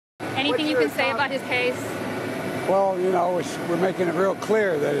Anything you can say about his case? Well, you know, we're making it real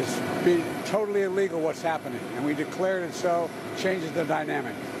clear that it's totally illegal what's happening, and we declared it so. Changes the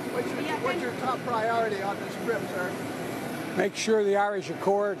dynamic. What's your top priority on this trip, sir? Make sure the Irish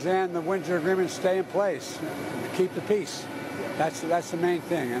Accords and the Windsor Agreement stay in place. Keep the peace. That's the main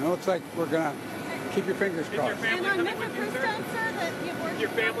thing, and it looks like we're going to keep your fingers crossed. And on Mr. Kristone, sir, that you've worked. Your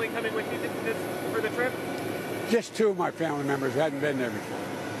family coming with you for the trip? Just two of my family members hadn't been there before.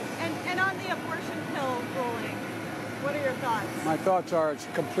 And on the abortion pill ruling, what are your thoughts? My thoughts are it's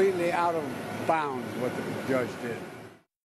completely out of bounds what the judge did.